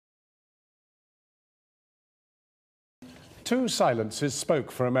Two silences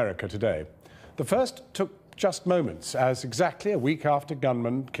spoke for America today. The first took just moments, as exactly a week after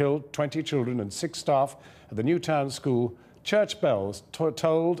gunmen killed 20 children and 6 staff at the Newtown school, church bells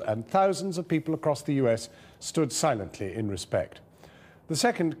tolled and thousands of people across the US stood silently in respect. The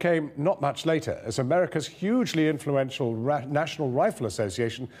second came not much later, as America's hugely influential National Rifle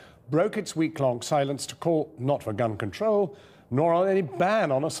Association broke its week-long silence to call not for gun control, nor on any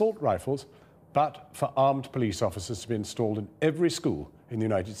ban on assault rifles, but for armed police officers to be installed in every school in the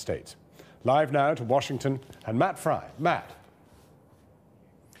United States. Live now to Washington, and Matt Fry. Matt.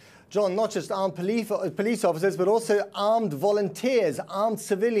 John, not just armed police officers, but also armed volunteers, armed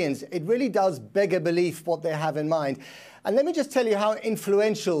civilians. It really does beg a belief what they have in mind. And let me just tell you how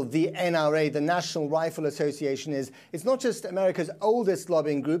influential the NRA, the National Rifle Association, is. It's not just America's oldest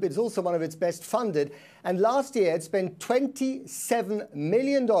lobbying group, it's also one of its best funded. And last year, it spent $27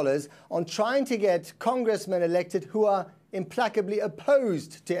 million on trying to get congressmen elected who are implacably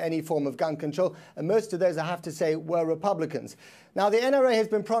opposed to any form of gun control. And most of those, I have to say, were Republicans. Now, the NRA has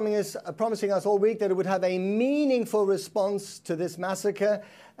been promising us all week that it would have a meaningful response to this massacre.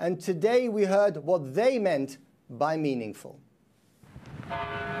 And today we heard what they meant by meaningful.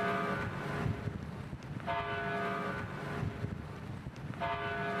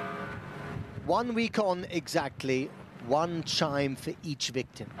 1 week on exactly, one chime for each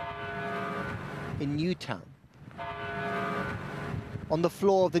victim. In Newtown, on the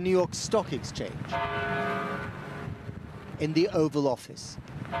floor of the New York Stock Exchange, in the Oval Office.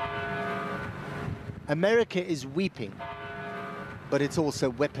 America is weeping, but it's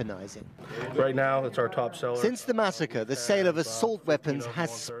also weaponizing. Right now, it's our top seller. Since the massacre, the sale of assault weapons has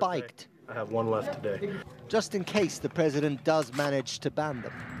spiked. I have one left today. Just in case the president does manage to ban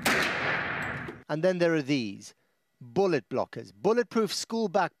them. And then there are these, bullet blockers, bulletproof school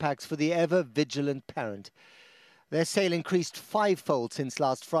backpacks for the ever-vigilant parent. Their sale increased 5-fold since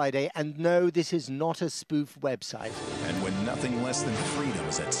last Friday, and no, this is not a spoof website. And when nothing less than freedom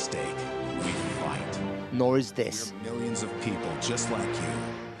is at stake, we fight. Nor is this. We're millions of people just like you.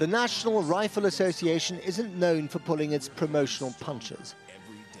 The National Rifle Association isn't known for pulling its promotional punches.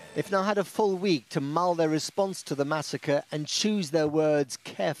 They've now had a full week to mull their response to the massacre and choose their words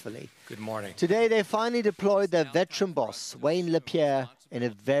carefully. Good morning. Today, they finally deployed their veteran boss, Wayne LaPierre, in a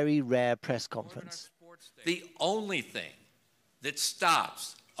very rare press conference. The only thing that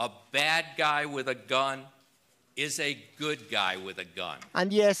stops a bad guy with a gun is a good guy with a gun.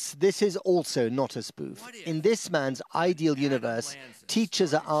 And yes, this is also not a spoof. In this man's ideal universe,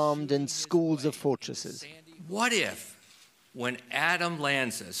 teachers are armed and schools are fortresses. What if, when Adam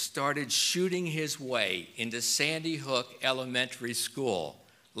Lanza started shooting his way into Sandy Hook Elementary School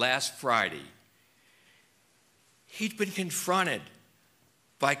last Friday, he'd been confronted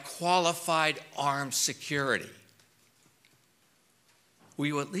by qualified armed security? Will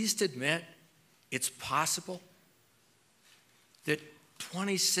you at least admit it's possible that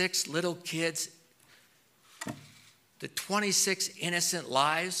 26 little kids, the 26 innocent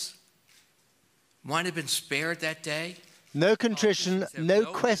lives might have been spared that day? No contrition, no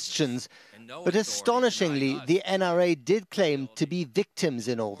questions, but astonishingly, the NRA did claim to be victims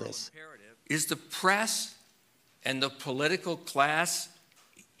in all this. Is the press and the political class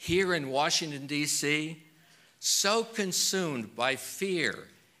here in Washington, D.C., so consumed by fear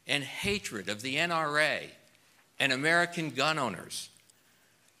and hatred of the NRA and American gun owners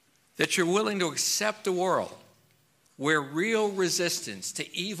that you're willing to accept a world where real resistance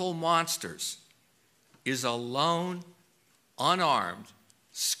to evil monsters is a lone, unarmed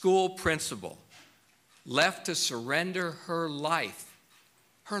school principal left to surrender her life,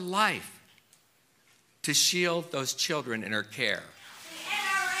 to shield those children in her care?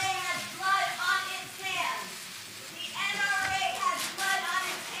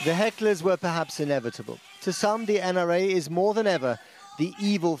 The hecklers were perhaps inevitable. To some, the NRA is more than ever the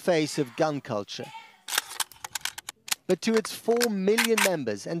evil face of gun culture. But to its 4 million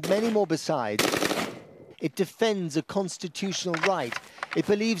members, and many more besides, it defends a constitutional right. It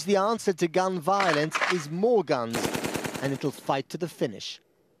believes the answer to gun violence is more guns, and it'll fight to the finish.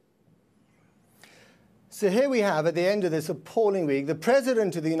 So here we have, at the end of this appalling week, the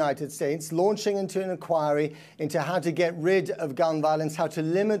President of the United States launching into an inquiry into how to get rid of gun violence, how to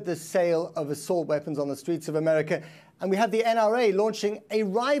limit the sale of assault weapons on the streets of America. And we have the NRA launching a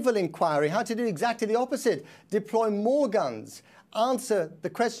rival inquiry, how to do exactly the opposite, deploy more guns, answer the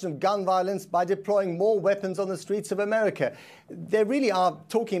question of gun violence by deploying more weapons on the streets of America. They really are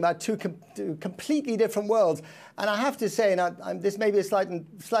talking about two completely different worlds. And I have to say, and this may be a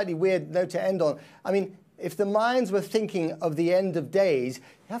slightly weird note to end on, I mean, if the minds were thinking of the end of days,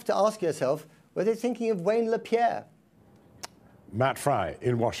 you have to ask yourself, were they thinking of Wayne LaPierre? Matt Fry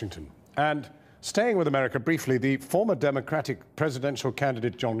in Washington. And staying with America briefly, the former Democratic presidential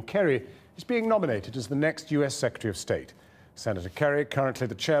candidate John Kerry is being nominated as the next U.S. Secretary of State. Senator Kerry, currently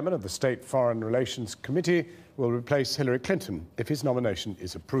the chairman of the State Foreign Relations Committee, will replace Hillary Clinton if his nomination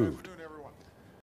is approved.